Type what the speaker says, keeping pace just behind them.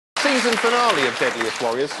Season finale of Deadliest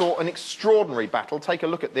Warriors saw an extraordinary battle. Take a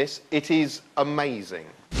look at this. It is amazing.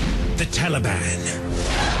 The Taliban,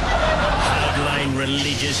 hardline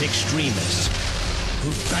religious extremists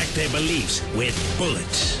who back their beliefs with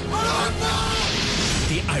bullets.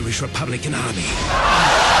 The Irish Republican Army,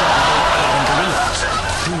 unstoppable guerrillas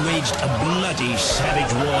who waged a bloody,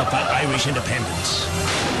 savage war for Irish independence.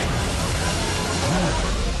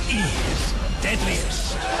 Who is deadliest?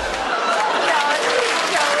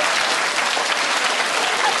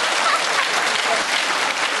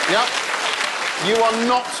 Yep. You are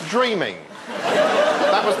not dreaming.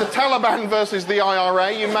 That was the Taliban versus the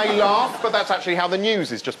IRA. You may laugh, but that's actually how the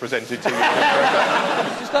news is just presented to you.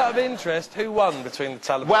 Just out of interest, who won between the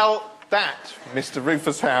Taliban? Well, that, Mr.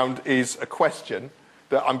 Rufus Hound, is a question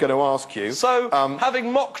that I'm going to ask you. So,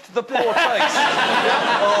 having mocked the poor taste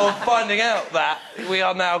of finding out that, we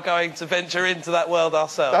are now going to venture into that world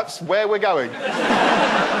ourselves. That's where we're going.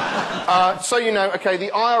 So you know, OK,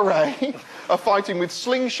 the IRA are fighting with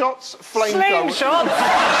slingshots, flamethrowers... Slingshots?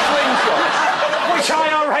 Slingshots. Which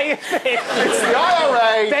IRA is this? It's the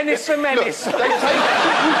IRA... Dennis the Menace. Look, they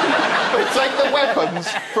take the weapons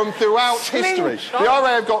from throughout history. The IRA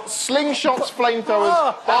have got slingshots,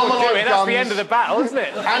 flamethrowers, armour-like guns... That's the end of the battle, isn't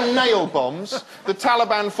it? And nail bombs. The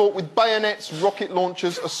Taliban fought with bayonets, rocket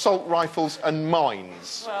launchers, assault rifles and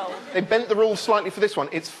mines. Well... They bent the rules slightly for this one.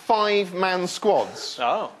 It's 5-man squads.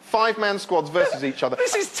 Oh. 5-man squads versus each other.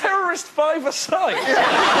 This is terrorist five-a-side.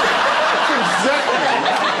 That's exactly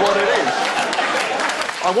what it is.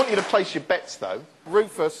 I want you to place your bets, though.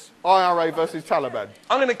 Rufus, IRA versus Taliban.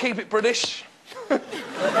 I'm going to keep it British. And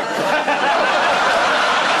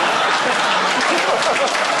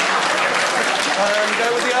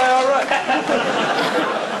go with the IRA.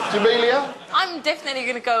 Jamelia? I'm definitely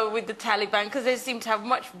going to go with the Taliban because they seem to have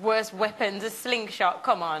much worse weapons. A slingshot,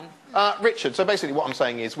 come on. Richard, so basically what I'm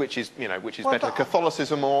saying is, which is better,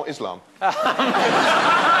 Catholicism or Islam?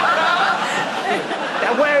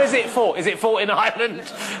 Now, where is it fought? Is it fought in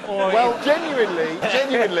Ireland? Or well, genuinely,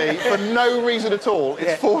 for no reason at all,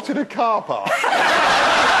 it's fought in a car park.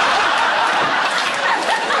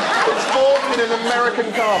 It's fought in an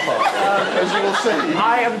American car park, as you will see.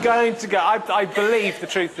 I am going to go... I believe the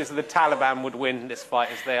truth is that the Taliban would win this fight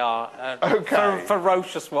as they are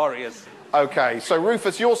ferocious warriors. OK, so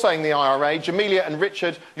Rufus, you're saying the IRA. Jamelia and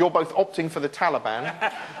Richard, you're both opting for the Taliban.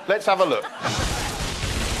 Let's have a look.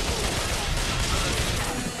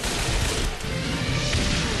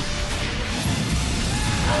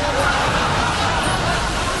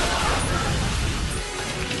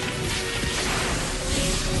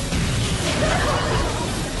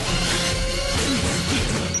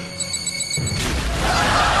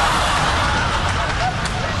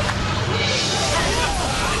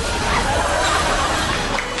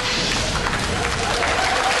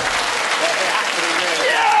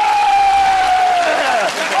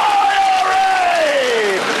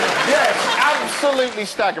 Absolutely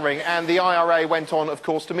staggering, and the IRA went on, of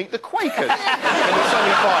course, to meet the Quakers in the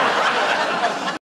semi-final.